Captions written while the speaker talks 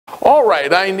All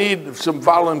right, I need some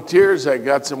volunteers. I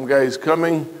got some guys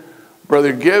coming.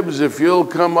 Brother Gibbs, if you'll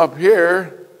come up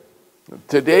here.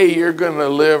 Today you're going to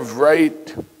live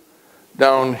right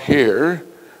down here.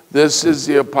 This is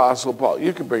the Apostle Paul.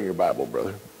 You can bring your Bible,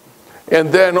 brother. And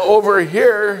then over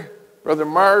here, Brother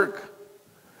Mark,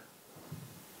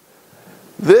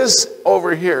 this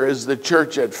over here is the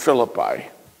church at Philippi.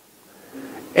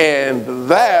 And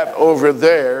that over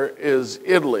there is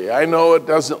Italy. I know it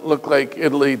doesn't look like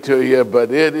Italy to you, but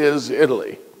it is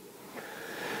Italy.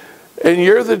 And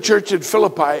you're the church at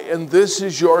Philippi, and this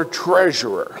is your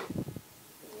treasurer.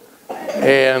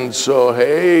 And so,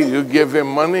 hey, you give him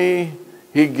money,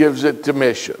 he gives it to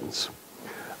missions.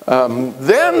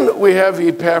 Then we have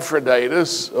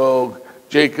Epaphroditus. Oh,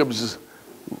 Jacob's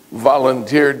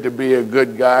volunteered to be a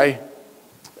good guy.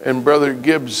 And Brother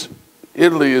Gibbs,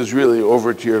 Italy is really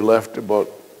over to your left about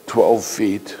 12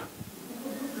 feet.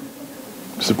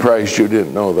 Surprised you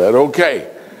didn't know that.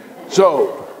 Okay,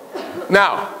 so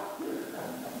now,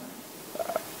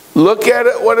 look at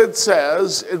it, what it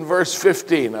says in verse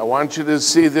 15. I want you to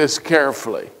see this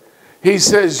carefully. He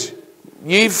says,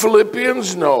 ye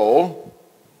Philippians know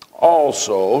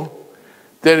also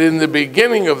that in the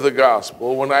beginning of the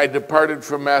gospel, when I departed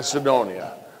from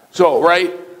Macedonia. So,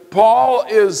 right, Paul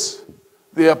is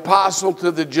the apostle to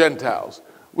the Gentiles.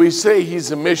 We say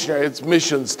he's a missionary. It's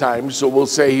missions time, so we'll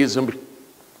say he's a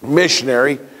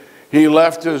missionary. He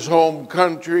left his home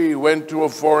country, he went to a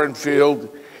foreign field,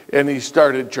 and he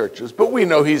started churches. But we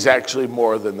know he's actually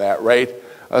more than that, right?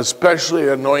 Especially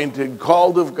anointed,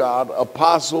 called of God,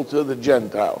 apostle to the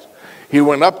Gentiles. He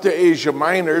went up to Asia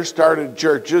Minor, started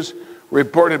churches,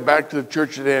 reported back to the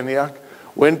church at Antioch,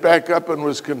 went back up and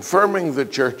was confirming the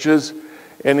churches,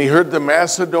 and he heard the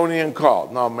Macedonian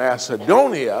call. Now,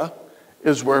 Macedonia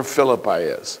is where Philippi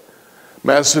is.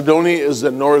 Macedonia is the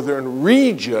northern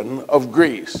region of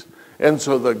Greece. And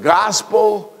so the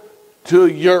gospel to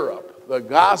Europe, the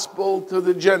gospel to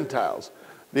the Gentiles.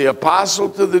 The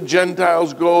apostle to the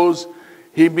Gentiles goes,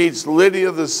 he meets Lydia,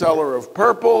 the seller of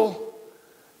purple.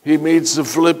 He meets the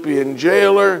Philippian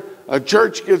jailer. A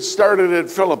church gets started at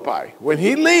Philippi. When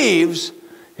he leaves,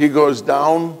 he goes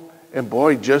down, and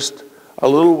boy, just a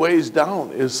little ways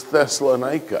down is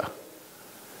Thessalonica.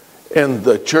 And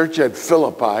the church at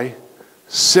Philippi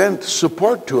sent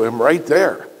support to him right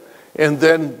there. And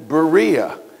then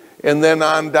Berea, and then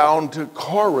on down to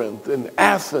Corinth and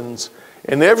Athens.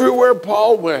 And everywhere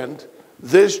Paul went,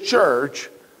 this church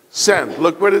sent.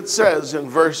 Look what it says in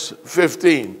verse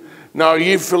 15. Now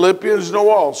ye Philippians know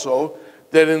also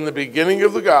that in the beginning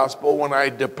of the gospel, when I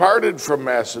departed from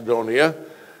Macedonia,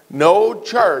 no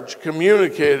church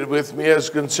communicated with me as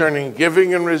concerning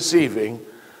giving and receiving,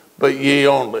 but ye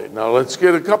only. Now let's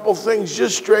get a couple things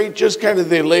just straight, just kind of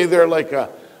they lay there like a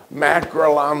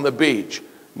mackerel on the beach.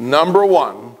 Number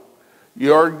one,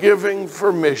 your giving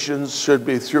for missions should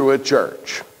be through a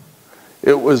church.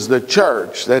 It was the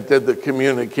church that did the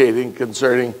communicating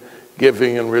concerning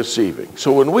giving and receiving.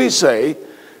 So when we say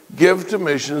give to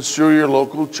missions through your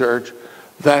local church,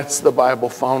 that's the Bible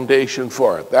foundation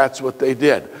for it. That's what they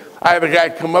did. I had a guy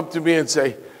come up to me and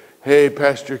say, hey,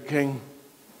 Pastor King,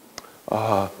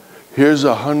 here's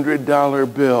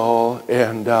 $100 bill,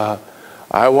 and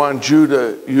I want you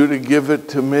to give it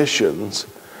to missions.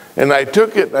 And I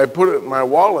took it and I put it in my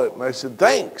wallet and I said,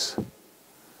 thanks.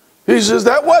 He says,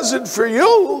 that wasn't for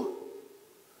you.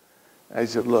 I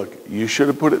said, look, you should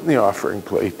have put it in the offering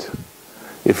plate.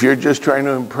 If you're just trying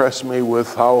to impress me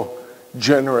with how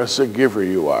generous a giver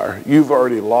you are, you've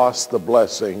already lost the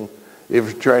blessing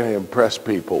if you're trying to impress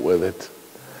people with it.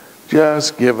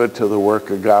 Just give it to the work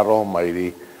of God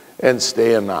Almighty and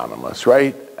stay anonymous,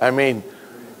 right? I mean,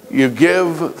 you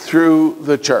give through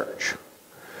the church.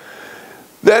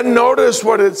 Then notice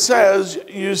what it says,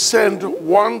 you send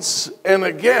once and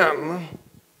again,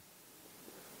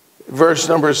 verse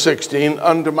number 16,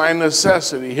 unto my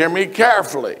necessity. Hear me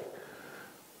carefully.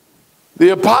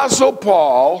 The Apostle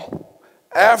Paul,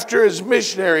 after his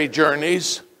missionary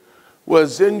journeys,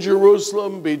 was in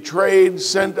Jerusalem, betrayed,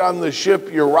 sent on the ship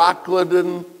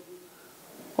Euroclydon.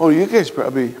 Oh, you guys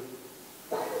probably,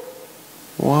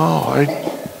 wow.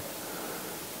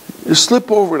 You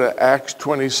slip over to Acts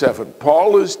 27.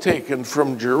 Paul is taken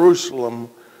from Jerusalem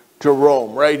to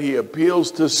Rome, right? He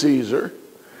appeals to Caesar.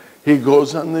 He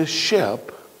goes on this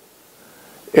ship.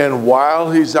 And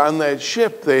while he's on that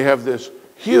ship, they have this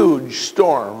huge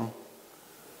storm,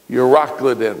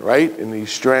 Euroclydon, right? And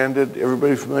he's stranded.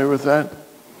 Everybody familiar with that?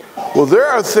 Well, there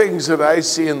are things that I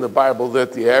see in the Bible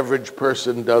that the average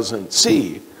person doesn't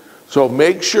see. So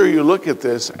make sure you look at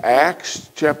this.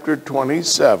 Acts chapter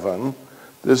 27.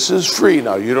 This is free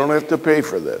now. You don't have to pay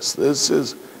for this. This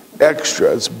is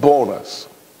extra, it's bonus.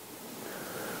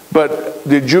 But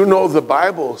did you know the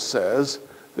Bible says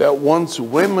that once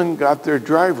women got their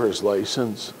driver's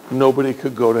license, nobody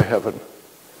could go to heaven?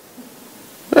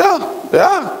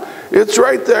 Yeah. It's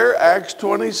right there, Acts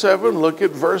 27. Look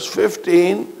at verse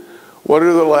 15. What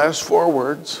are the last four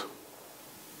words?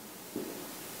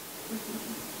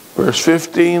 Verse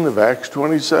 15 of Acts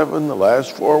 27, the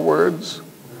last four words.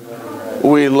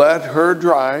 We let her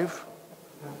drive.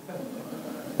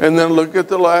 And then look at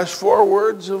the last four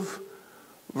words of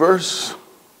verse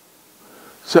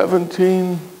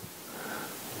 17.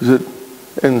 Is it,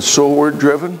 and so we're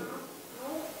driven?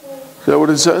 Is that what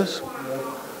it says?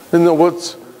 And then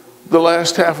what's the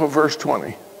last half of verse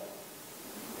 20?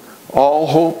 All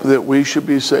hope that we should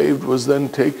be saved was then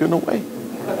taken away.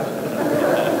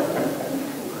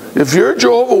 If you're a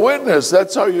Jehovah's Witness,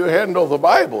 that's how you handle the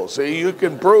Bible. See, you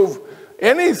can prove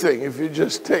anything if you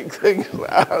just take things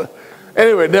out.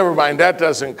 Anyway, never mind, that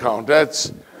doesn't count.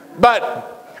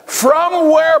 But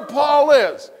from where Paul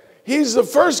is, he's the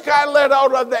first guy let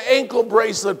out on the ankle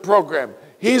bracelet program.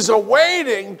 He's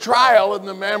awaiting trial in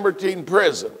the Mamertine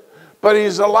prison, but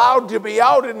he's allowed to be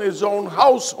out in his own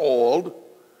household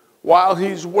while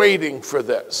he's waiting for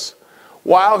this.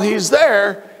 While he's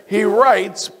there, he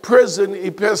writes prison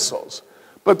epistles.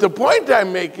 But the point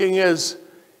I'm making is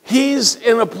he's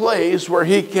in a place where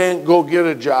he can't go get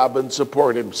a job and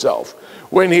support himself.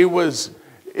 When he was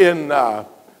in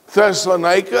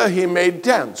Thessalonica, he made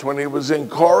tents. When he was in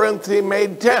Corinth, he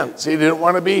made tents. He didn't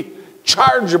want to be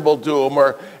chargeable to him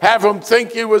or have him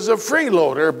think he was a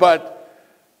freeloader, but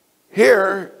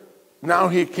here, now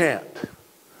he can't.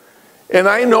 And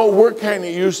I know we're kind of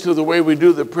used to the way we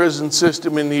do the prison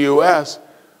system in the U.S.,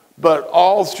 but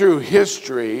all through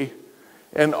history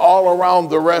and all around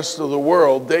the rest of the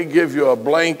world, they give you a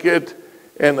blanket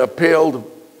and a pail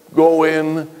to go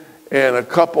in and a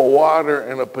cup of water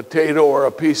and a potato or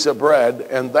a piece of bread,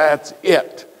 and that's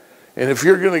it. And if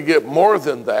you're going to get more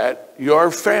than that, your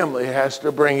family has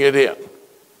to bring it in.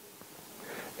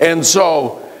 And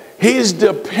so he's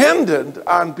dependent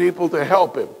on people to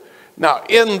help him. Now,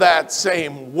 in that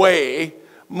same way,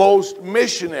 most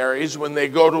missionaries, when they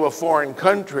go to a foreign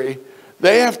country,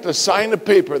 they have to sign a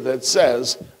paper that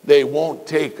says they won't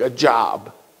take a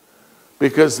job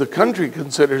because the country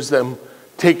considers them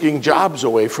taking jobs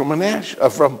away from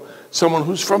from someone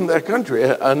who's from that country,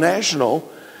 a national.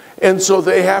 And so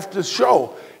they have to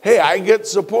show, hey, I get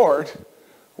support.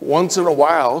 Once in a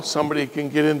while, somebody can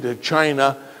get into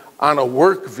China on a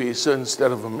work visa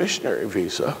instead of a missionary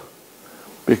visa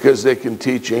because they can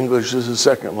teach English as a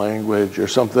second language or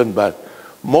something. But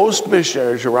most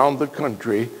missionaries around the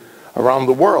country, around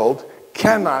the world,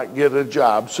 cannot get a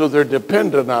job, so they're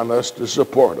dependent on us to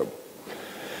support them.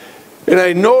 And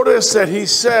I notice that he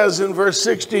says in verse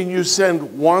 16, you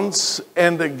send once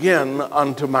and again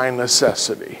unto my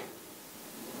necessity.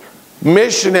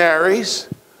 Missionaries,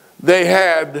 they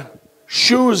had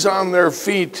shoes on their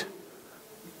feet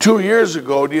 2 years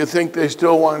ago. Do you think they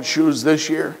still want shoes this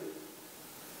year?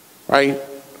 Right?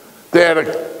 They had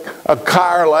a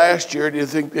car last year. Do you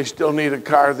think they still need a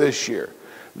car this year?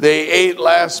 They ate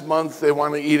last month. They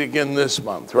want to eat again this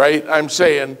month, right? I'm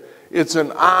saying it's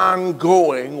an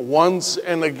ongoing, once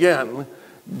and again,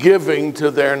 giving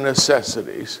to their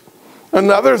necessities.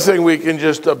 Another thing we can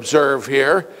just observe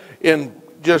here, in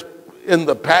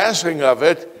the passing of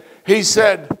it, he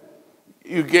said,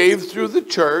 you gave through the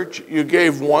church, you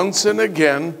gave once and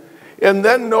again, and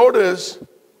then notice,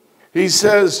 he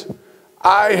says,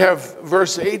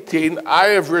 verse 18, I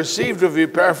have received of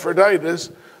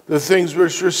Epaphroditus the things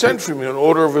which were sent from you, an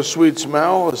odor of a sweet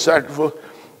smell, a sacrifice,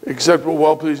 acceptable,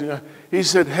 well-pleasing. He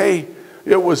said, hey,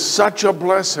 it was such a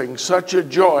blessing, such a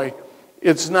joy.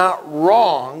 It's not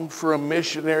wrong for a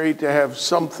missionary to have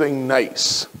something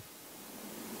nice.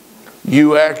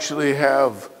 You actually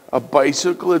have a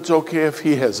bicycle, it's okay if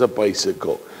he has a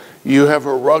bicycle. You have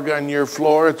a rug on your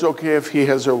floor, it's okay if he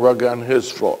has a rug on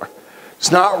his floor.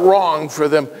 It's not wrong for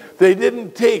them. They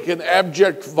didn't take an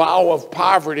abject vow of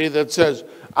poverty that says,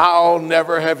 I'll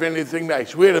never have anything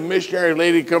nice. We had a missionary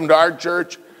lady come to our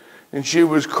church, and she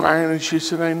was crying, and she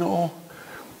said, I know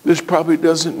this probably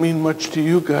doesn't mean much to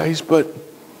you guys, but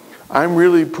I'm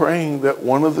really praying that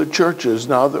one of the churches,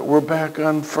 now that we're back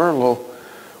on furlough,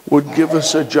 would give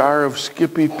us a jar of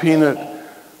Skippy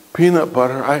peanut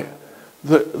butter.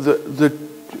 The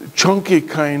chunky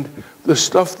kind, the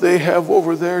stuff they have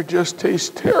over there just tastes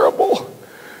terrible.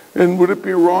 And would it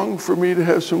be wrong for me to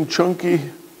have some chunky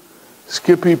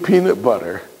Skippy peanut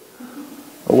butter?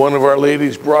 One of our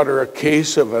ladies brought her a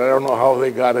case of it. I don't know how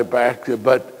they got it back,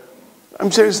 but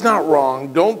I'm saying it's not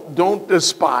wrong. Don't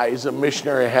despise a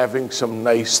missionary having some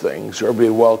nice things or be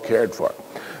well cared for.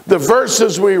 The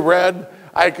verses we read,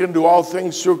 I can do all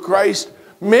things through Christ.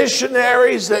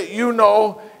 Missionaries that you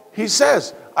know, he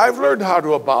says, I've learned how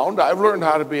to abound. I've learned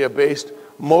how to be abased.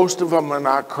 Most of them are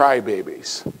not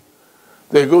crybabies.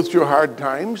 They go through hard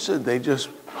times and they just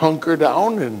hunker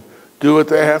down and do what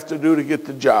they have to do to get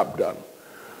the job done.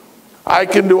 I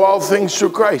can do all things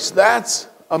through Christ. That's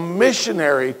a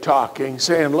missionary talking,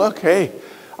 saying, look, hey,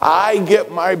 I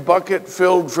get my bucket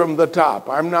filled from the top.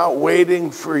 I'm not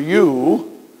waiting for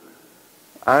you.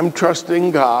 I'm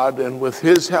trusting God, and with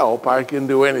his help, I can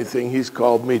do anything he's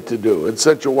called me to do. It's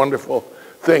such a wonderful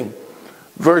thing.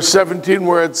 Verse 17,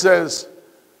 where it says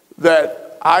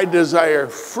that I desire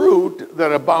fruit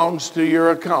that abounds to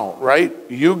your account, right?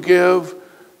 You give,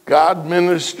 God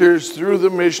ministers through the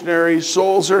missionary,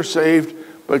 souls are saved,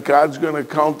 but God's going to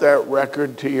count that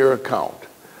record to your account.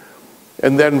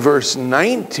 And then verse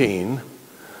 19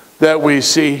 that we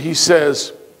see, he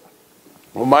says,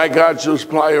 well, my God shall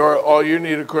supply all you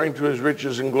need according to his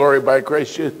riches and glory by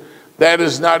Christ Jesus. That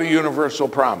is not a universal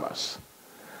promise.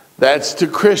 That's to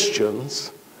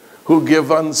Christians who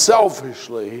give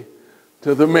unselfishly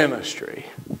to the ministry.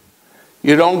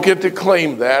 You don't get to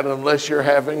claim that unless you're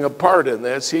having a part in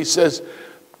this. He says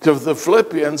to the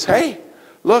Philippians, hey,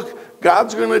 look,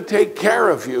 God's going to take care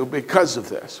of you because of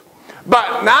this.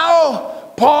 But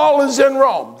now Paul is in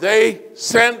Rome. They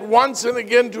sent once and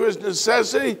again to his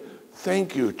necessity.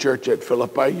 Thank you, church at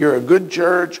Philippi. You're a good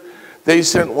church. They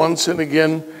sent once and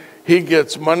again. He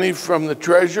gets money from the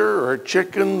treasurer or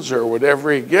chickens or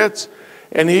whatever he gets,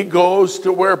 and he goes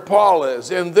to where Paul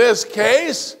is. In this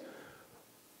case,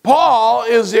 Paul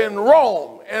is in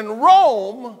Rome, and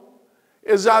Rome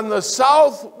is on the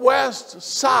southwest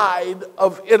side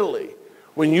of Italy.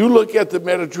 When you look at the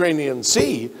Mediterranean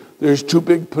Sea, there's two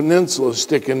big peninsulas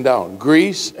sticking down,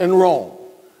 Greece and Rome.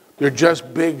 They're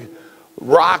just big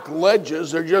rock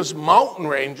ledges. They're just mountain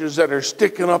ranges that are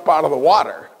sticking up out of the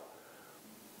water.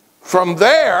 From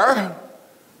there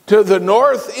to the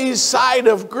northeast side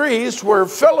of Greece, where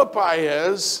Philippi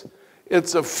is,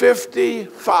 it's a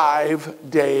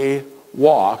 55-day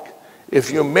walk if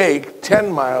you make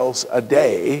 10 miles a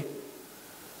day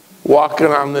walking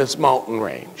on this mountain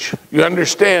range. You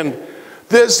understand,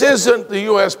 this isn't the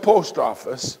U.S. Post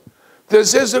Office.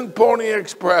 This isn't Pony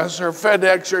Express or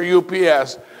FedEx or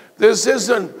UPS. This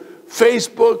isn't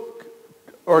Facebook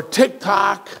or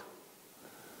TikTok.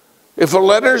 If a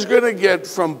letter's going to get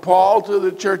from Paul to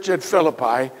the church at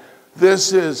Philippi,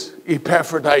 this is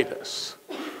Epaphroditus.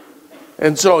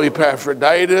 And so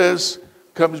Epaphroditus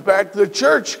comes back. The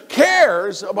church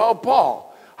cares about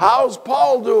Paul. How's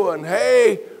Paul doing?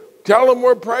 Hey, tell him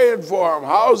we're praying for him.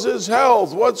 How's his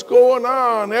health? What's going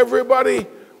on? Everybody.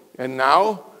 And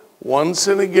now, once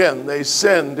and again, they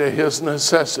send to his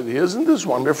necessity. Isn't this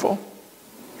wonderful?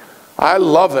 I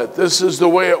love it. This is the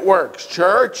way it works.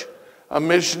 Church, a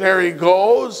missionary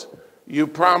goes, you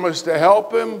promise to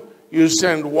help him, you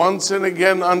send once and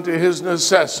again unto his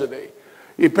necessity.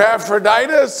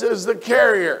 Epaphroditus is the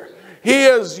carrier. He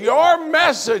is your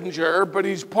messenger, but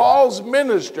he's Paul's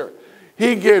minister.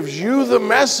 He gives you the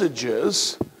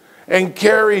messages and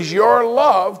carries your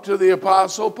love to the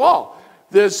Apostle Paul.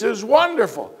 This is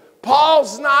wonderful.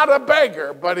 Paul's not a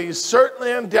beggar, but he's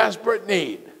certainly in desperate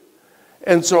need.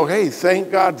 And so, hey,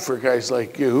 thank God for guys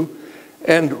like you.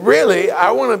 And really,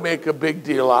 I want to make a big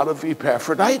deal out of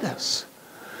Epaphroditus.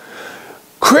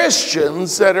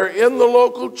 Christians that are in the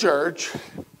local church,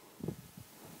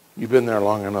 you've been there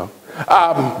long enough.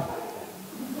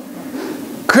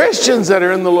 Christians that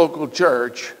are in the local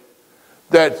church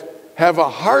that have a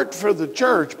heart for the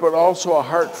church, but also a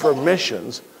heart for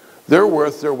missions, they're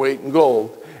worth their weight in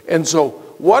gold. And so,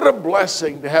 what a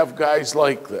blessing to have guys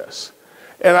like this.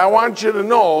 And I want you to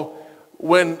know,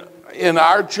 when in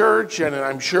our church, and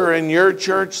I'm sure in your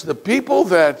church, the people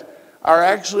that are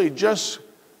actually just,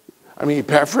 I mean,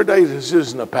 Epaphroditus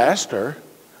isn't a pastor.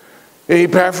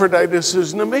 Epaphroditus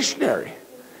isn't a missionary.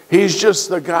 He's just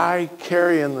the guy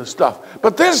carrying the stuff.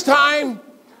 But this time,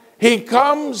 he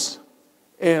comes,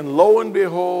 and lo and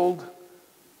behold,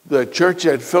 the church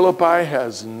at Philippi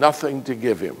has nothing to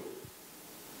give him.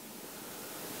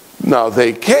 Now,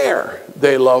 they care.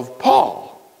 They love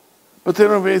Paul. But they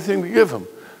don't have anything to give him.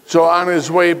 So on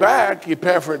his way back,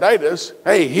 Epaphroditus,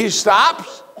 hey, he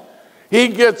stops. He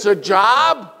gets a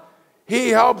job. He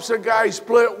helps a guy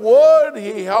split wood.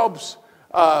 He helps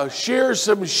shear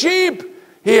some sheep.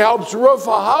 He helps roof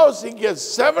a house. He gets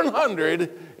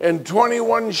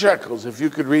 721 shekels. If you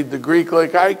could read the Greek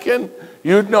like I can,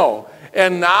 you'd know.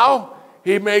 And now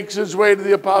he makes his way to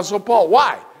the Apostle Paul.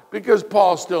 Why? because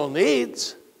Paul still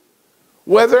needs.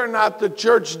 Whether or not the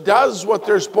church does what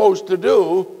they're supposed to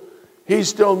do, he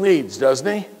still needs,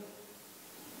 doesn't he?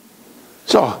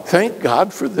 So thank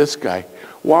God for this guy.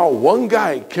 Wow, one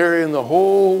guy carrying the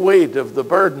whole weight of the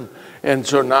burden. And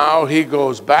so now he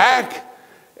goes back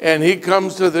and he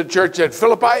comes to the church at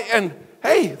Philippi, and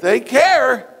hey, they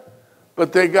care,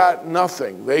 but they got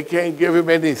nothing. They can't give him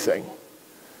anything.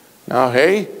 Now,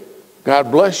 hey,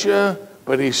 God bless you,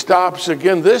 but he stops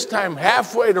again, this time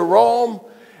halfway to Rome,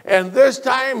 and this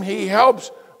time he helps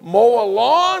mow a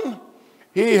lawn.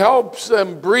 He helps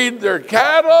them breed their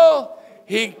cattle.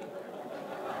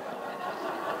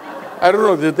 I don't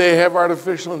know, did they have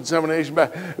artificial insemination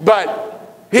back?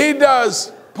 But he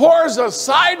pours a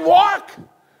sidewalk,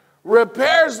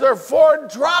 repairs their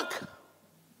Ford truck,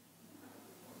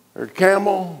 or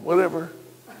Camel, whatever,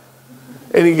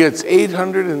 and he gets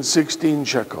 816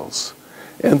 shekels.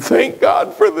 And thank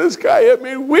God for this guy. I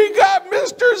mean, we got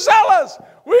Mr. Zealous.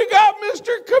 We got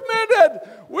Mr. Committed.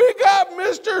 We got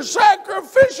Mr.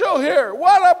 Sacrificial here.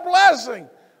 What a blessing.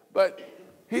 But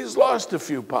he's lost a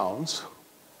few pounds.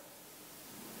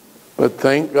 But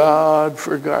thank God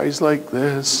for guys like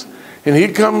this. And he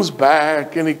comes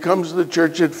back, and he comes to the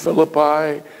church at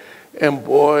Philippi, and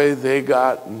boy, they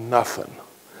got nothing.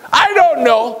 I don't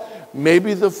know.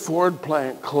 Maybe the Ford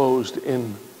plant closed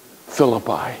in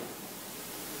Philippi.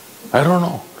 I don't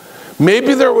know.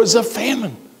 Maybe there was a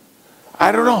famine.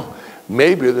 I don't know.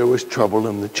 Maybe there was trouble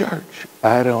in the church.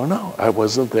 I don't know. I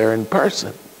wasn't there in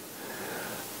person.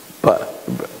 But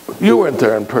you weren't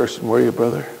there in person, were you,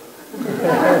 brother?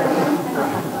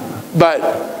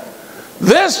 But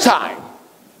this time,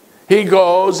 he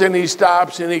goes and he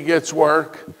stops and he gets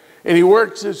work. And he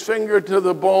works his finger to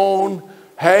the bone.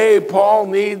 Hey, Paul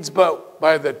needs, but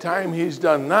by the time he's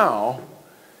done now,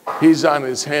 he's on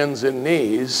his hands and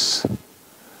knees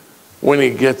when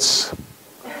he gets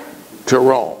to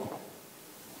Rome.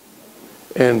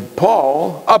 And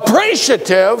Paul,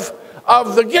 appreciative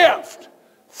of the gift,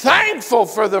 thankful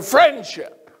for the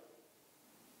friendship.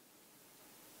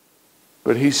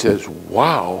 But he says,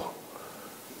 wow,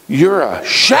 you're a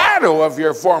shadow of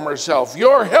your former self.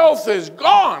 Your health is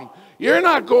gone. You're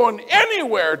not going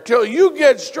anywhere till you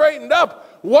get straightened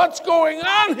up. What's going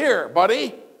on here,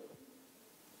 buddy?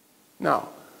 Now,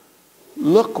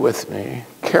 look with me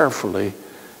carefully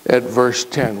at verse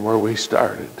 10 where we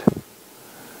started.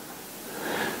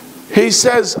 He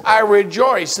says, I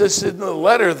rejoice. This is the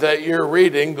letter that you're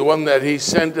reading, the one that he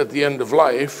sent at the end of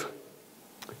life.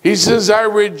 He says, I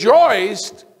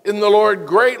rejoiced in the Lord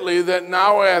greatly that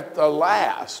now at the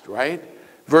last, right?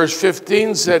 Verse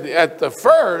 15 said, at the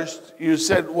first, you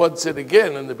said, what's it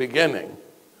again in the beginning?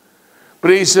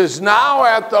 But he says, now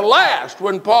at the last,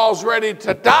 when Paul's ready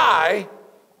to die,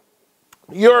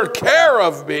 your care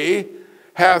of me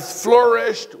hath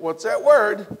flourished, what's that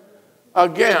word?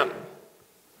 Again.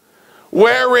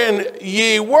 Wherein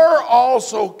ye were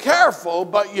also careful,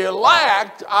 but ye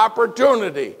lacked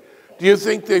opportunity. Do you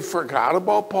think they forgot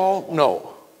about Paul?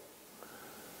 No.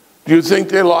 Do you think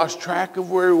they lost track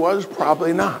of where he was?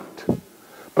 Probably not.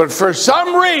 But for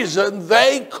some reason,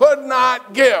 they could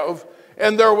not give,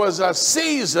 and there was a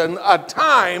season, a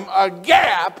time, a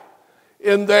gap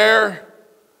in their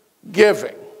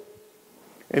giving.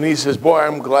 And he says, boy,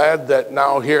 I'm glad that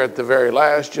now here at the very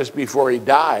last, just before he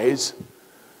dies,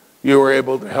 you were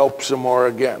able to help some more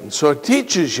again. So it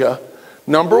teaches you,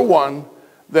 number one,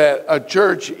 that a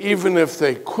church, even if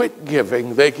they quit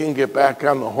giving, they can get back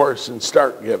on the horse and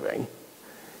start giving.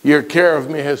 Your care of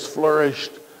me has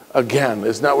flourished again.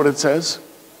 Isn't that what it says?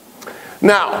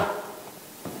 Now,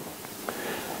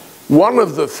 one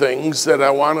of the things that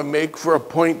I want to make for a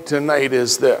point tonight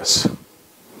is this.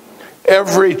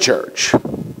 Every church,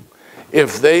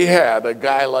 if they had a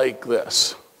guy like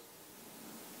this,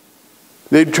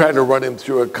 they'd try to run him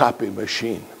through a copy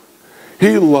machine.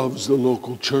 He loves the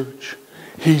local church.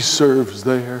 He serves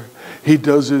there. He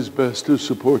does his best to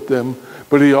support them,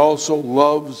 but he also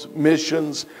loves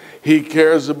missions. He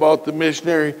cares about the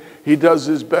missionary. He does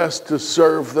his best to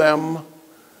serve them,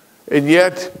 and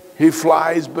yet he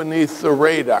flies beneath the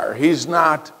radar. He's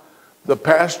not the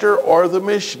pastor or the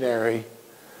missionary,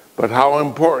 but how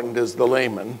important is the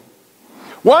layman?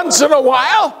 Once in a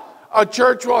while, a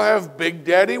church will have Big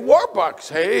Daddy Warbucks.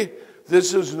 Hey,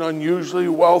 this is an unusually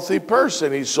wealthy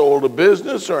person. He sold a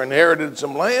business or inherited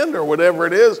some land or whatever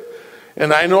it is.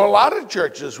 And I know a lot of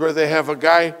churches where they have a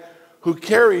guy who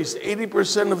carries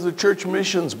 80% of the church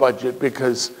missions budget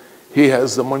because he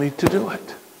has the money to do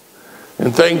it.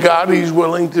 And thank God he's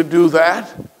willing to do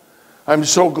that. I'm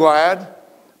so glad.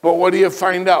 But what do you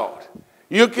find out?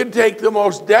 You can take the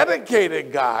most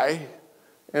dedicated guy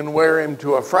and wear him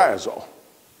to a frazzle.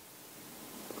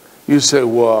 You say,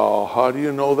 well, how do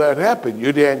you know that happened?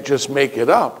 You didn't just make it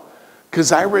up.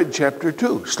 Because I read chapter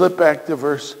 2. Slip back to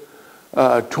verse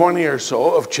 20 or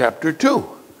so of chapter 2.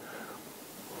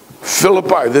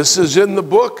 Philippi, this is in the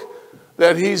book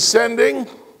that he's sending.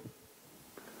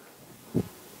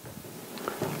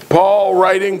 Paul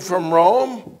writing from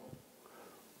Rome.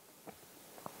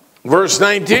 Verse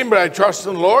 19, but I trust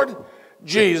in the Lord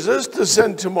Jesus to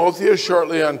send Timotheus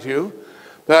shortly unto you,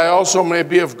 that I also may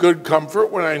be of good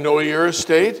comfort when I know your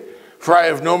estate. For I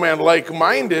have no man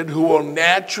like-minded who will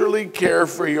naturally care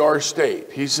for your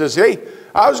state. He says, hey,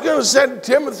 I was going to send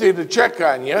Timothy to check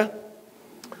on you.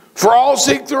 For all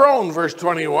seek their own, verse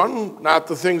 21, not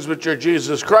the things which are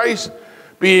Jesus Christ.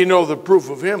 Be ye know the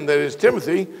proof of him, that is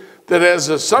Timothy, that as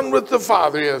a son with the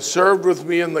Father he has served with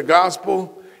me in the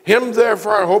gospel. Him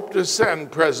therefore I hope to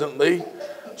send presently,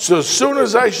 so as soon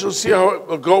as I shall see how it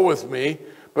will go with me.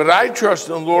 But I trust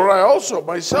in the Lord, I also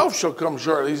myself shall come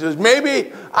shortly. He says,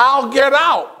 maybe I'll get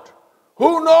out.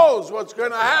 Who knows what's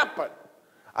going to happen?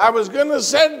 I was going to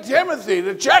send Timothy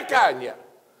to check on you.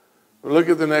 But look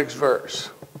at the next verse.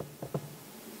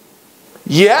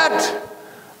 Yet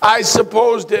I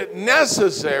supposed it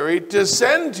necessary to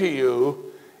send to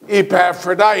you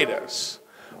Epaphroditus,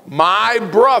 my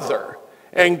brother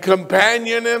and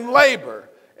companion in labor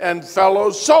and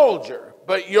fellow soldier,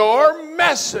 but your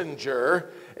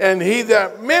messenger and he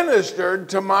that ministered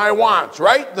to my wants.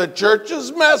 Right? The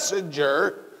church's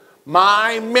messenger,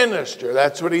 my minister.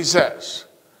 That's what he says.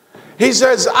 He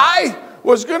says, I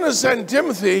was going to send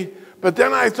Timothy, but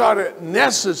then I thought it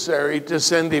necessary to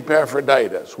send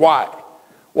Epaphroditus. Why?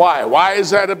 Why? Why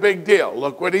is that a big deal?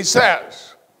 Look what he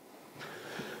says.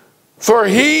 For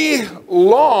he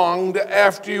longed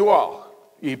after you all.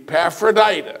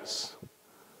 Epaphroditus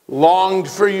longed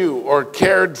for you or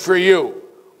cared for you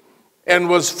and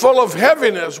was full of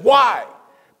heaviness. Why?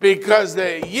 Because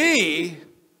that ye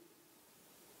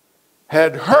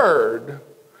had heard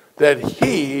that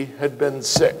he had been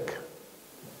sick.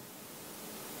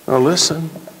 Now listen,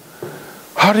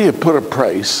 how do you put a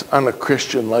price on a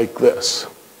Christian like this?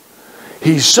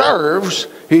 He serves,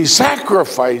 he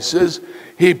sacrifices,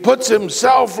 he puts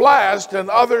himself last and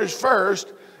others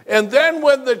first. And then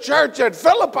when the church at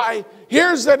Philippi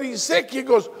hears that he's sick, he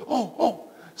goes, oh,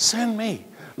 send me.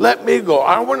 Let me go.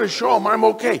 I want to show them I'm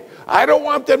okay. I don't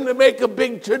want them to make a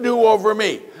big to-do over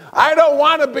me. I don't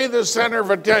want to be the center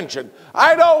of attention.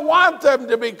 I don't want them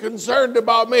to be concerned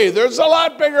about me. There's a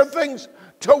lot bigger things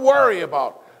to worry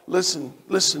about. Listen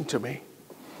to me.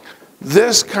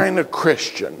 This kind of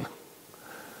Christian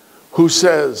who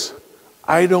says,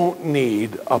 I don't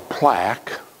need a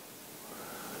plaque.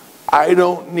 I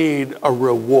don't need a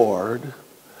reward.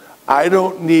 I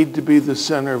don't need to be the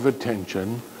center of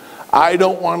attention. I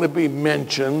don't want to be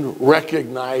mentioned,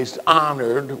 recognized,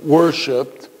 honored,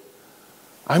 worshiped.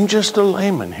 I'm just a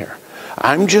layman here.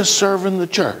 I'm just serving the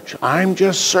church. I'm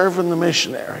just serving the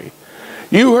missionary.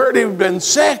 You heard he'd been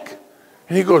sick.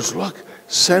 And he goes, look,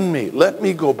 send me. Let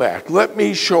me go back. Let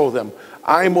me show them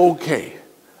I'm okay.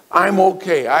 I'm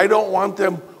okay. I don't want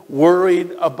them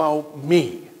worried about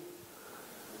me.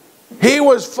 He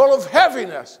was full of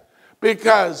heaviness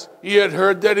because he had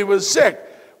heard that he was sick.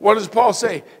 What does Paul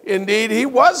say? Indeed, he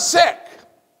was sick.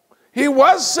 He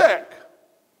was sick.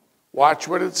 Watch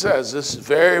what it says. This is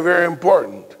very, very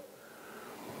important.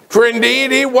 For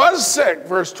indeed, he was sick,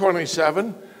 verse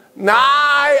 27,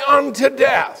 nigh unto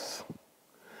death.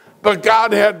 But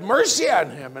God had mercy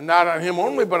on him, and not on him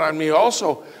only, but on me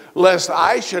also, lest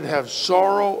I should have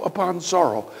sorrow upon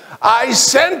sorrow. I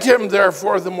sent him,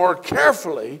 therefore, the more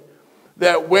carefully,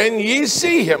 that when ye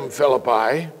see him,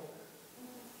 Philippi,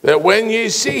 that when ye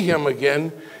see him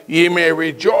again, ye may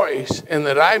rejoice, and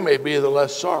that I may be the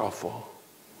less sorrowful.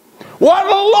 What a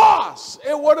loss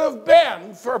it would have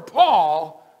been for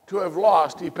Paul to have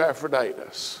lost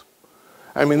Epaphroditus.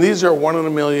 I mean, these are 1 in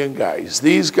a million guys.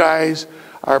 These guys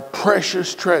are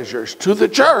precious treasures to the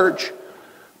church,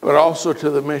 but also to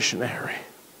the missionary.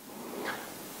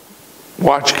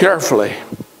 Watch carefully.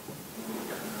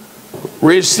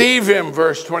 Receive him,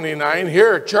 verse 29.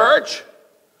 Here, church.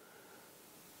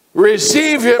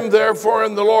 Receive him, therefore,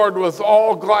 in the Lord with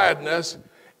all gladness,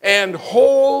 and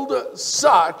hold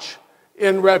such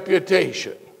in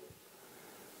reputation.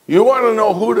 You want to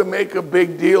know who to make a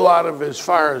big deal out of as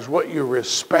far as what you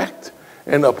respect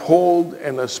and uphold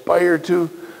and aspire to?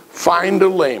 Find a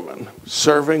layman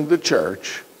serving the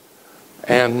church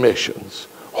and missions.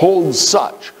 Hold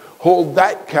such. Hold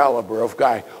that caliber of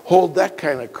guy. Hold that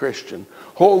kind of Christian.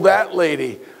 Hold that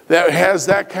lady that has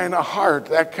that kind of heart,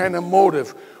 that kind of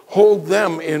motive. Hold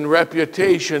them in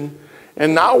reputation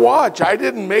And now watch, I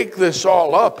didn't make this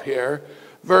all up here.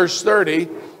 Verse 30,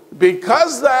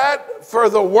 because that for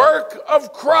the work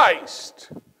of Christ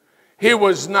he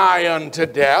was nigh unto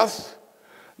death,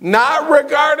 not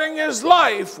regarding his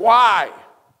life. Why?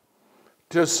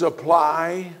 To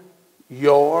supply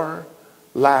your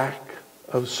lack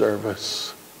of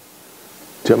service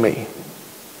to me.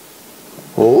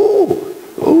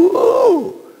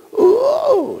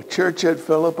 Church at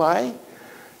Philippi,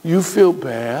 you feel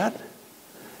bad?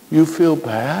 You feel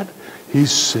bad?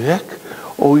 He's sick?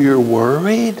 Oh, you're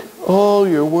worried? Oh,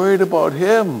 you're worried about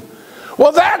him.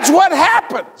 Well, that's what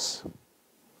happens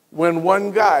when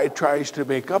one guy tries to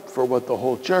make up for what the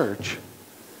whole church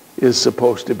is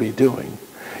supposed to be doing.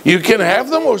 You can have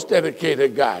the most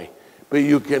dedicated guy, but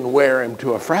you can wear him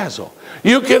to a frazzle.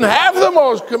 You can have the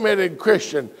most committed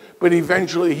Christian, but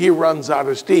eventually he runs out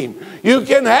of steam. You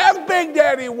can have Big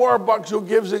Daddy Warbucks who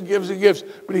gives and gives and gives,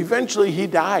 but eventually he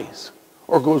dies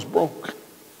or goes broke.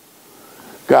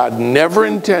 God never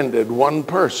intended one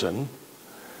person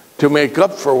to make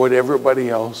up for what everybody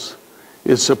else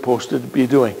is supposed to be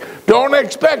doing. Don't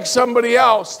expect somebody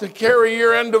else to carry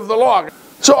your end of the log.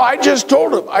 So I just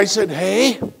told him, I said,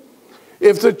 hey,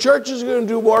 if the church is going to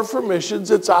do more for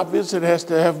missions, it's obvious it has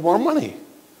to have more money.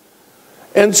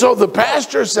 And so the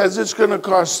pastor says it's going to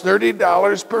cost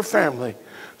 $30 per family.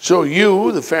 So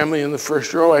you, the family in the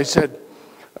first row, I said,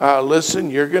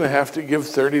 listen, you're going to have to give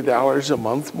 $30 a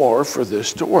month more for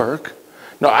this to work.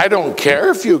 No, I don't care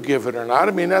if you give it or not.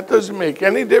 I mean, that doesn't make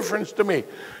any difference to me.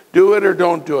 Do it or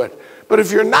don't do it. But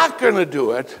if you're not going to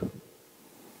do it,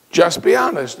 just be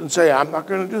honest and say, I'm not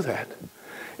going to do that.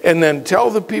 And then tell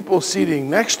the people seating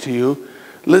next to you,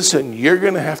 listen, you're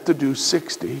going to have to do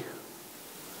 60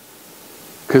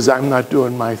 because I'm not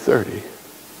doing my 30.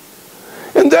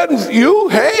 And then you,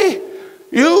 hey,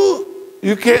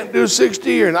 you can't do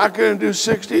 60, you're not going to do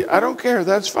 60. I don't care,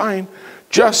 that's fine.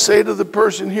 Just say to the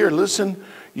person here, listen,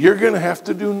 you're going to have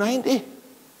to do 90.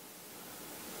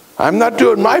 I'm not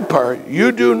doing my part,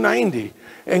 you do 90.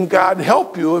 And God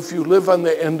help you if you live on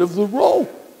the end of the row.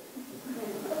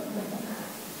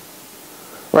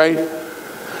 Right?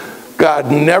 God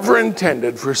never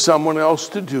intended for someone else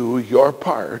to do your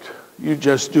part. You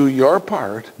just do your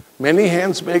part. Many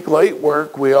hands make light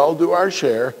work. We all do our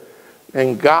share.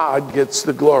 And God gets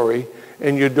the glory.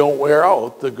 And you don't wear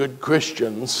out the good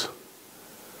Christians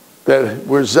that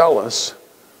were zealous.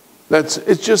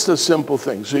 It's just a simple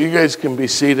thing. So you guys can be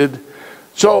seated.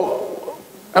 So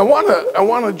I want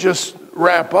to just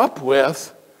wrap up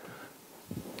with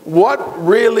what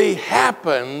really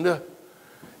happened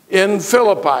in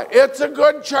Philippi. It's a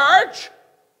good church.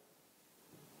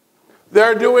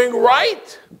 They're doing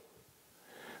right.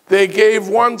 They gave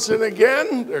once and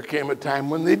again. There came a time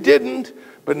when they didn't.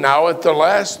 But now at the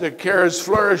last, the cares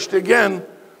flourished again.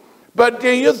 But do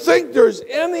you think there's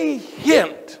any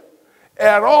hint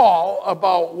at all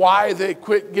about why they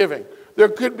quit giving? There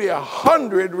could be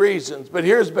 100 reasons, but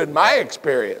here's been my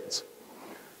experience.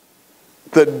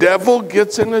 The devil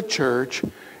gets in a church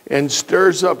and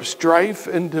stirs up strife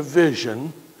and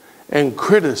division and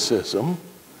criticism,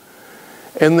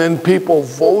 and then people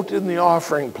vote in the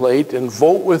offering plate and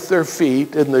vote with their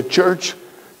feet, and the church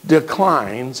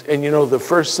declines, and you know the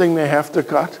first thing they have to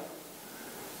cut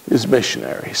is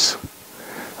missionaries.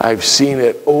 I've seen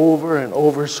it over and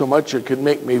over so much it could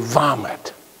make me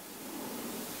vomit.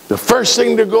 The first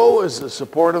thing to go is the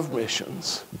support of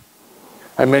missions.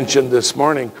 I mentioned this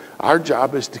morning, our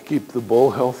job is to keep the bull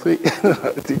healthy,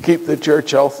 to keep the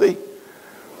church healthy.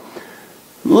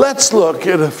 Let's look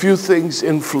at a few things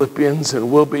in Philippians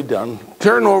and we'll be done.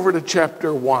 Turn over to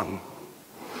chapter 1.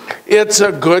 It's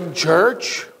a good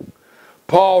church.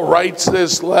 Paul writes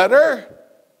this letter.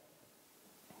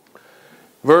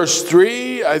 Verse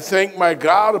 3, I thank my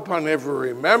God upon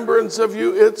every remembrance of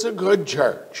you. It's a good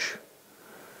church.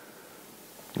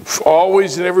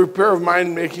 Always in every prayer of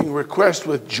mine making request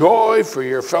with joy for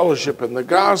your fellowship in the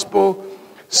gospel.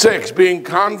 6, being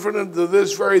confident of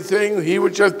this very thing, he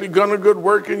which hath begun a good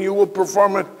work in you will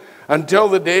perform it until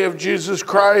the day of Jesus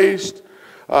Christ.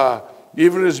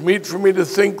 Even as meet for me to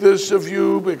think this of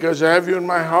you, because I have you in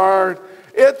my heart.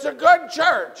 It's a good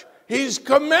church. He's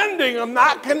commending them,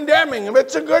 not condemning them.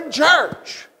 It's a good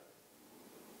church.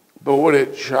 But would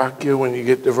it shock you when you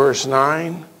get to verse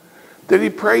 9? That he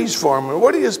prays for them. And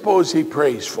what do you suppose he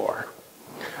prays for?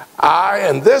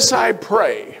 And this I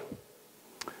pray,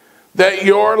 that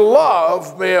your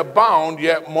love may abound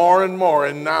yet more and more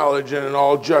in knowledge and in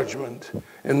all judgment,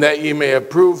 and that ye may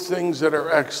approve things that are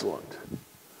excellent.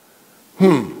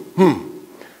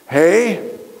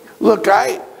 Hey, look,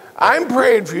 I'm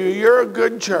praying for you. You're a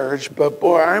good church, but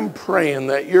boy, I'm praying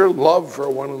that your love for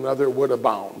one another would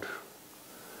abound.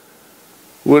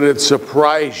 Would it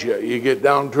surprise you? You get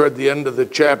down toward the end of the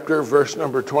chapter, verse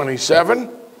number 27.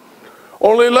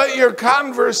 Only let your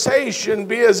conversation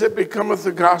be as it becometh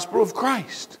the gospel of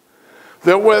Christ,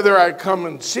 that whether I come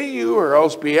and see you or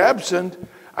else be absent,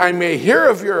 I may hear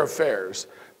of your affairs,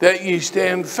 that ye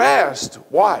stand fast,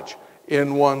 watch,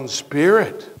 in one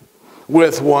spirit,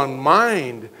 with one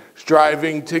mind,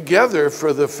 striving together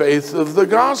for the faith of the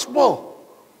gospel.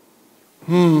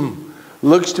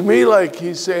 Looks to me like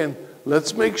he's saying,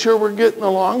 let's make sure we're getting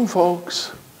along,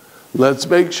 folks. Let's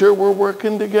make sure we're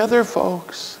working together,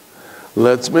 folks.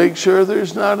 Let's make sure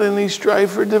there's not any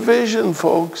strife or division,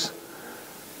 folks.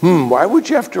 Why would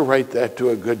you have to write that to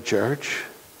a good church?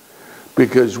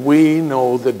 Because we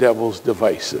know the devil's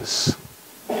devices.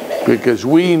 Because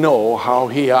we know how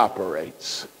he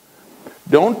operates.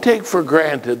 Don't take for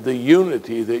granted the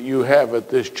unity that you have at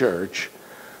this church.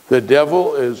 The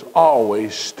devil is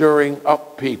always stirring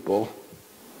up people,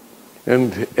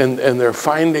 and they're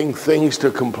finding things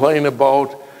to complain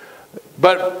about.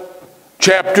 But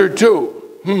chapter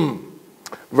 2,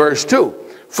 verse 2,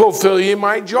 fulfill ye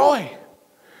my joy,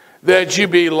 that ye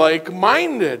be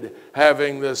like-minded,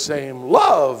 having the same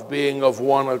love, being of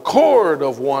one accord,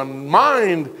 of one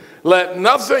mind. Let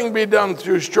nothing be done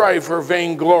through strife or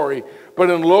vainglory, but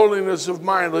in lowliness of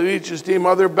mind let each esteem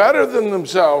other better than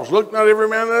themselves. Look not every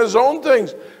man on his own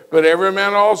things, but every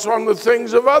man also on the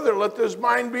things of other. Let this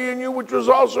mind be in you, which was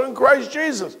also in Christ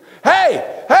Jesus.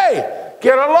 Hey,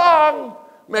 get along.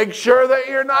 Make sure that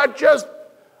you're not just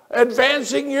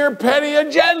advancing your petty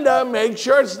agenda. Make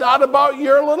sure it's not about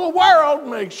your little world.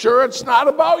 Make sure it's not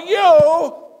about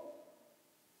you.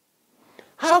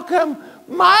 How come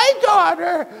my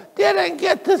daughter didn't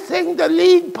get to sing the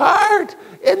lead part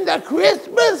in the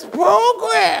Christmas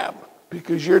program?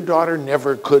 Because your daughter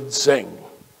never could sing.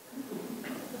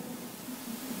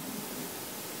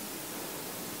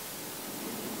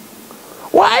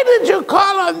 Why did you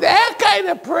call on that guy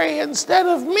to pray instead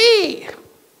of me?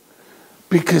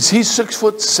 Because he's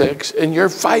 6'6" and you're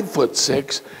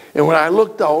 5'6", and when I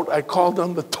looked out, I called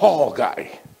on the tall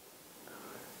guy.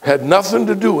 Had nothing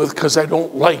to do with because I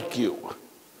don't like you.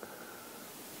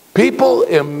 People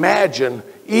imagine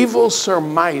evil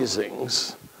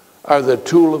surmisings are the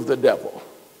tool of the devil.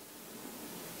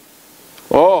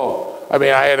 I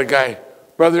had a guy,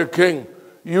 Brother King,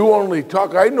 you only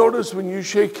talk. I notice when you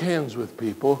shake hands with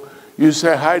people, you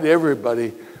say hi to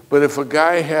everybody, but if a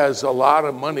guy has a lot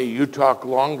of money, you talk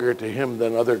longer to him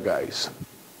than other guys.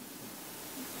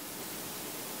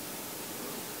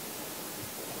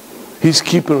 He's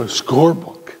keeping a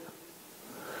scorebook.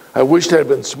 I wished I'd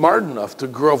been smart enough to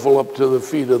grovel up to the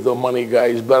feet of the money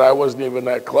guys, but I wasn't even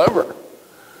that clever.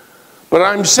 But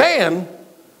I'm saying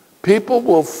people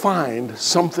will find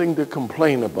something to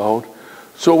complain about.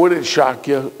 So would it shock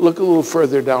you? Look a little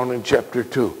further down in chapter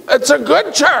 2. It's a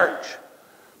good church,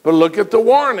 but look at the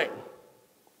warning.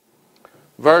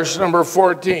 Verse number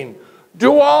 14.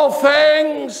 Do all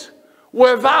things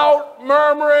without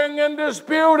murmuring and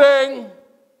disputing.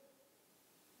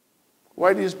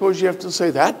 Why do you suppose you have to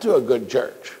say that to a good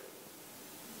church?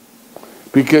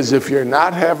 Because if you're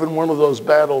not having one of those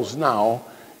battles now,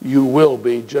 you will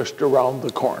be just around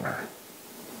the corner.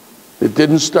 It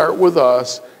didn't start with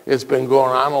us. It's been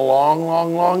going on a long,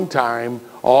 long, long time,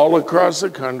 all across the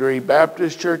country,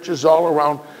 Baptist churches all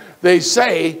around. They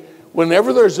say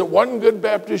whenever there's one good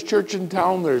Baptist church in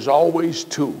town, there's always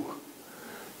two.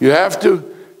 You have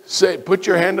to say, put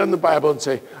your hand on the Bible and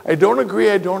say, I don't agree,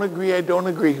 I don't agree, I don't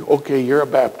agree. Okay, you're a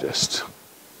Baptist.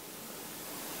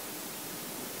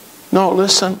 No,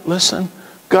 listen.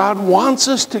 God wants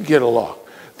us to get along.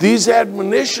 These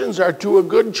admonitions are to a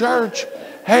good church.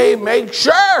 Hey, make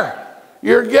sure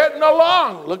you're getting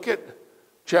along. Look at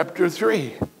chapter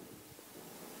 3.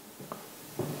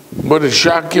 Would it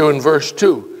shock you in verse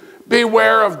 2?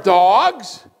 Beware of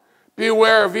dogs.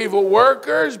 Beware of evil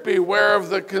workers. Beware of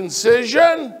the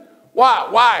concision.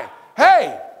 Why?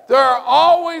 Hey, there are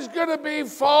always going to be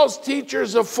false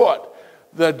teachers afoot.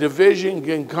 The division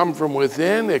can come from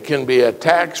within. It can be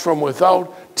attacks from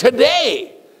without.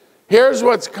 Today, here's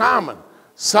what's common.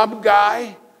 Some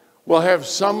guy will have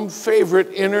some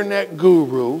favorite internet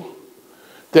guru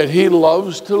that he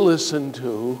loves to listen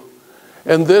to,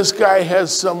 and this guy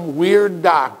has some weird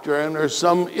doctrine or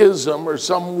some ism or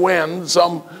some wind,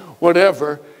 some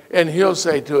whatever, and he'll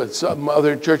say to it, some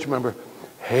other church member,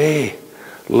 hey,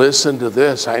 listen to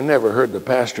this. I never heard the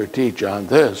pastor teach on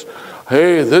this.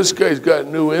 Hey, this guy's got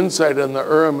new insight on the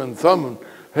Urim and Thummim.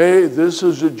 hey, this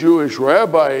is a Jewish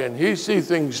rabbi and he sees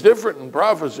things different in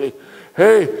prophecy.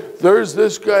 Hey, there's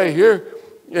this guy here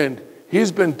and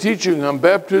he's been teaching on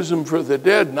baptism for the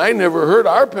dead, and I never heard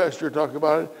our pastor talk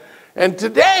about it. And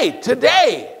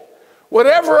today,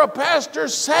 whatever a pastor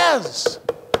says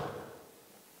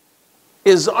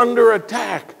is under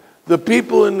attack. The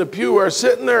people in the pew are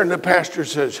sitting there, and the pastor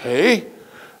says, hey,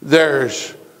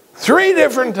 there's 3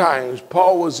 different times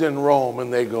Paul was in Rome,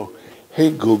 and they go,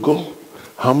 hey, Google,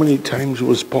 how many times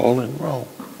was Paul in Rome?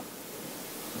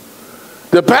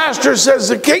 The pastor says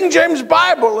the King James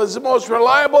Bible is the most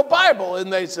reliable Bible.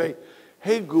 And they say,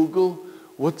 hey, Google,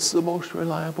 what's the most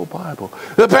reliable Bible?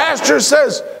 The pastor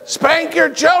says, spank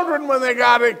your children when they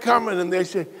got it coming. And they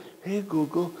say, hey,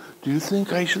 Google, do you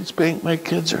think I should spank my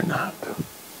kids or not?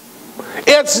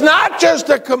 It's not just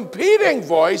a competing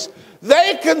voice.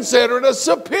 They consider it a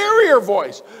superior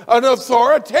voice, an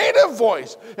authoritative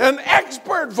voice, an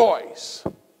expert voice.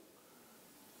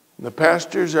 The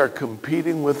pastors are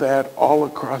competing with that all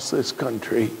across this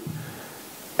country,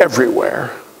 everywhere.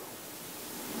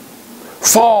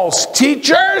 False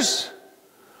teachers,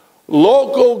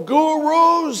 local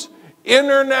gurus,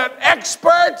 internet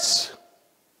experts.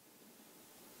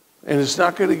 And it's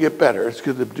not going to get better. It's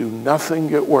going to do nothing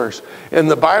get worse.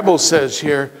 And the Bible says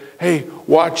here, hey,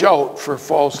 watch out for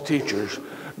false teachers.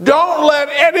 Don't let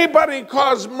anybody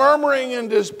cause murmuring and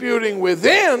disputing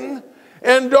within.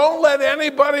 And don't let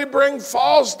anybody bring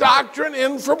false doctrine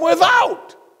in from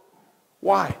without.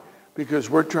 Why? Because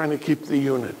we're trying to keep the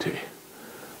unity.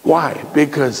 Why?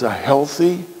 Because a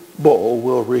healthy bull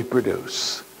will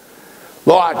reproduce.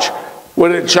 Watch.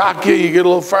 Would it shock you? You get a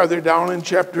little farther down in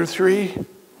chapter 3.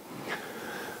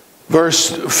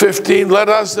 Verse 15. Let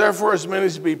us therefore, as many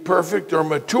as be perfect or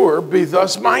mature, be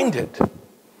thus minded.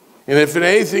 And if in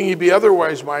anything you be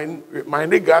otherwise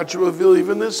minded, God shall reveal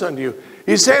even this unto you.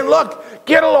 He's saying, look,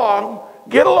 get along,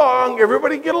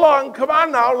 everybody get along. Come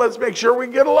on now, let's make sure we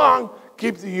get along.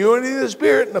 Keep the unity of the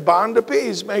Spirit and the bond of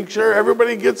peace. Make sure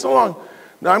everybody gets along.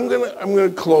 Now I'm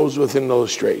gonna close with an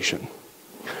illustration.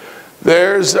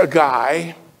 There's a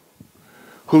guy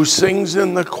who sings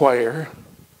in the choir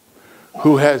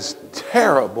who has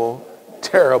terrible,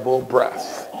 terrible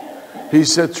breath. He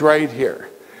sits right here.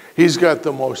 He's got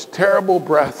the most terrible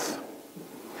breath.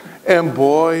 And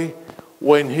boy,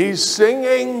 when he's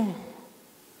singing,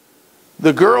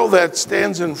 the girl that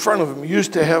stands in front of him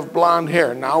used to have blonde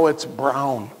hair. Now it's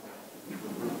brown.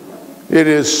 It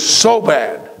is so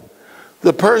bad.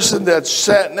 The person that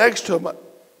sat next to him,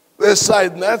 this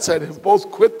side and that side, have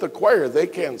both quit the choir. They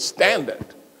can't stand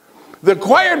it. The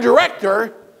choir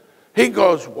director, he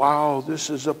goes, wow, this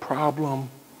is a problem.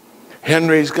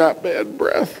 Henry's got bad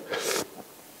breath.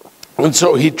 And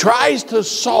so he tries to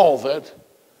solve it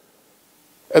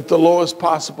at the lowest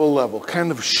possible level, kind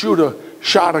of shoot a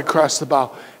shot across the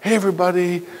bow. Hey,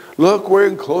 everybody, look, we're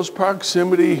in close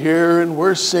proximity here, and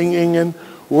we're singing, and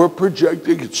we're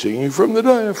projecting and singing from the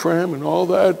diaphragm and all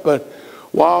that. But,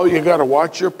 wow, you got to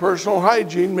watch your personal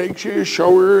hygiene. Make sure you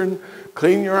shower and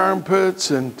clean your armpits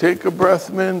and take a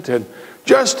breath mint. And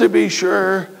just to be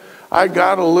sure, I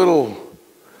got a little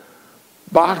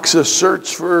box of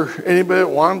certs for anybody that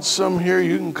wants some here.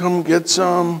 You can come get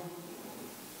some.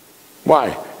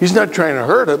 Why? He's not trying to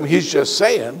hurt him. He's just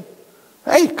saying,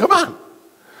 hey, come on.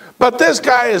 But this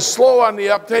guy is slow on the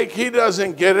uptake. He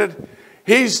doesn't get it.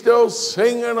 He's still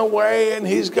singing away, and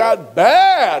he's got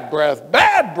bad breath,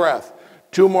 bad breath.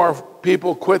 2 more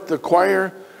people quit the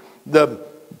choir. The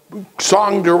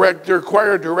song director,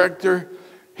 choir director,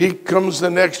 he comes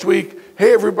the next week.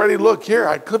 Hey, everybody, look here.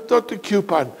 I clipped out the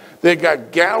coupon. They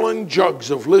got gallon jugs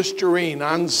of Listerine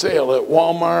on sale at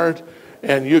Walmart.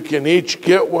 And you can each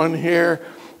get one here.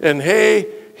 And hey,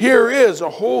 here is a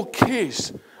whole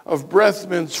case of breath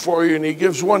mints for you. And he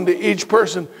gives one to each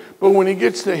person. But when he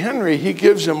gets to Henry, he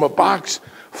gives him a box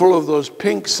full of those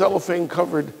pink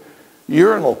cellophane-covered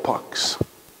urinal pucks.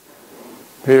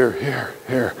 Here.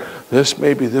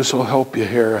 Maybe this will help you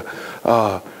here.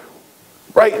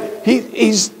 Right?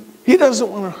 He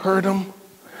doesn't want to hurt him.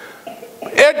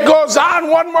 It goes on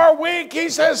one more week. He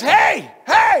says, hey,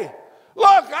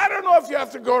 look, I don't know if you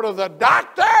have to go to the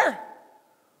doctor.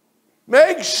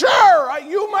 Make sure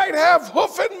you might have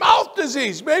hoof and mouth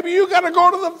disease. Maybe you got to go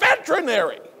to the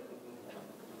veterinary.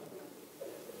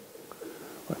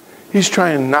 He's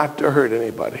trying not to hurt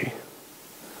anybody.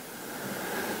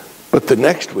 But the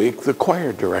next week, the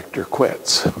choir director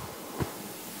quits.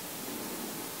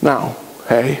 Now,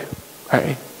 hey,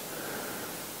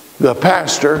 the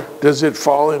pastor, does it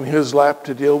fall in his lap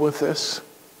to deal with this?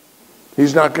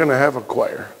 He's not going to have a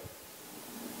choir.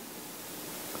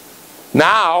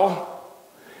 Now,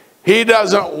 He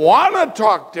doesn't want to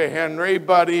talk to Henry,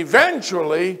 but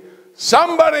eventually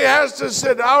somebody has to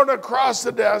sit out across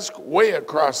the desk, way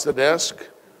across the desk,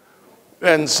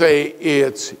 and say,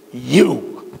 it's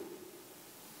you.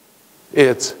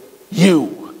 It's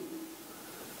you.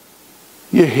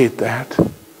 You hate that.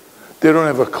 They don't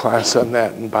have a class on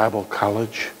that in Bible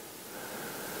college.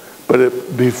 But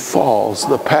it befalls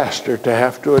the pastor to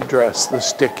have to address the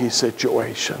sticky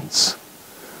situations.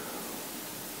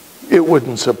 It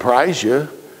wouldn't surprise you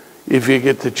if you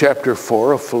get to chapter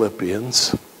 4 of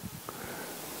Philippians.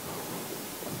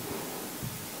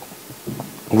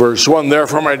 Verse 1,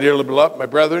 therefore, my dearly beloved, my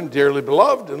brethren, dearly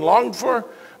beloved and longed for,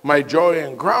 my joy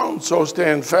and crown, so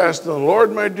stand fast in the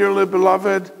Lord, my dearly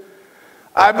beloved.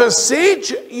 I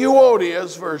beseech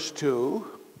Euodias, verse 2,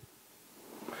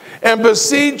 and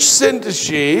beseech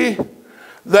Syntyche,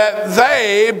 that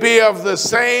they be of the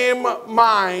same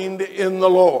mind in the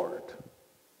Lord.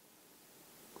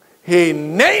 He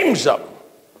names them.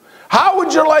 How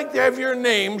would you like to have your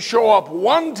name show up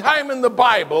one time in the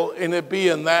Bible and it be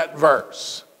in that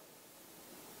verse?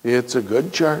 It's a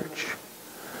good church.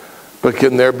 But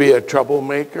can there be a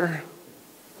troublemaker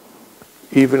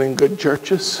even in good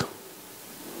churches?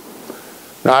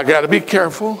 Now I got to be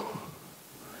careful.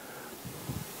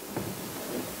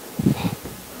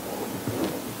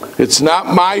 It's not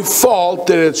my fault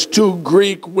that it's two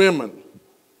Greek women.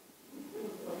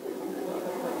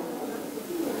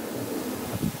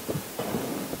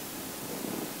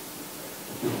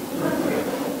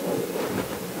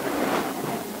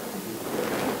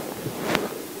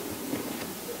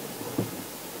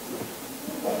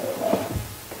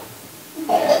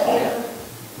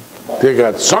 They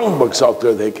got songbooks out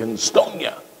there they can stone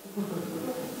you.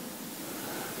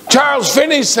 Charles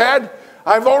Finney said,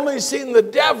 I've only seen the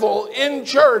devil in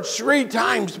church 3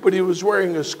 times, but he was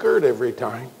wearing a skirt every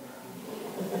time.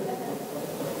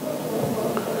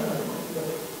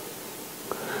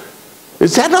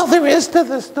 Is that all there is to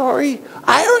the story?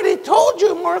 I already told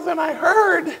you more than I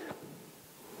heard.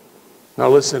 Now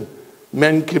listen,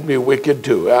 men can be wicked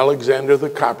too. Alexander the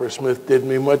coppersmith did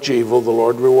me much evil. The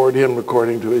Lord reward him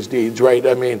according to his deeds, right?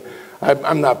 I mean,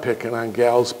 I'm not picking on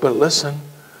gals, but listen.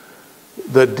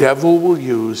 The devil will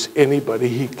use anybody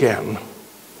he can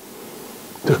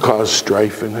to cause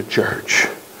strife in a church.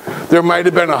 There might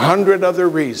have been 100 other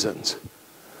reasons,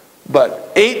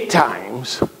 but 8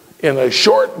 times in a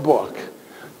short book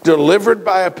delivered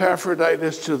by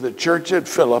Epaphroditus to the church at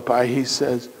Philippi, he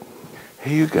says,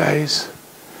 hey, you guys,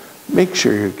 make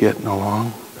sure you're getting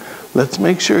along. Let's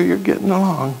make sure you're getting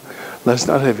along. Let's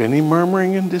not have any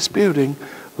murmuring and disputing.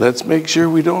 Let's make sure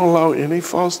we don't allow any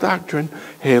false doctrine.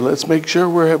 Hey, let's make sure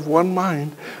we have one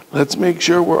mind. Let's make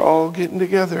sure we're all getting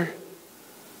together.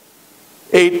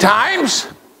 8 times?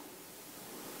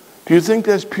 Do you think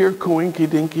that's pure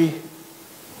coinky-dinky?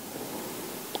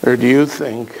 Or do you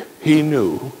think he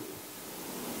knew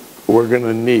we're going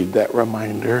to need that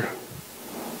reminder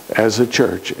as a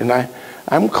church? And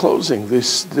I'm closing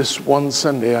this one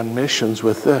Sunday on missions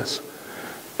with this.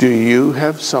 Do you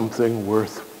have something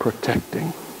worth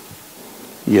protecting?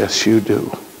 Yes, you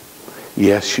do.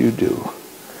 Yes, you do.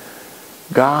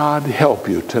 God help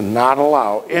you to not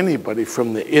allow anybody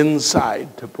from the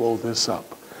inside to blow this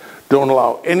up. Don't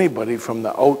allow anybody from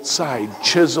the outside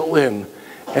chisel in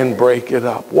and break it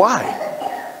up. Why?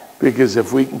 Because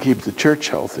if we can keep the church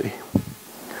healthy,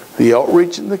 the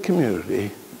outreach in the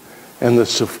community and the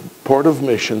support of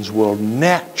missions will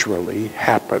naturally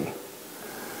happen.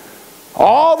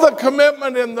 All the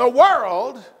commitment in the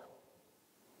world,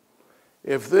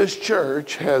 if this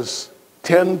church has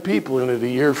 10 people in it a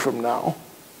year from now,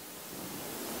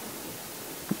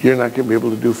 you're not going to be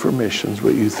able to do for missions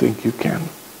what you think you can.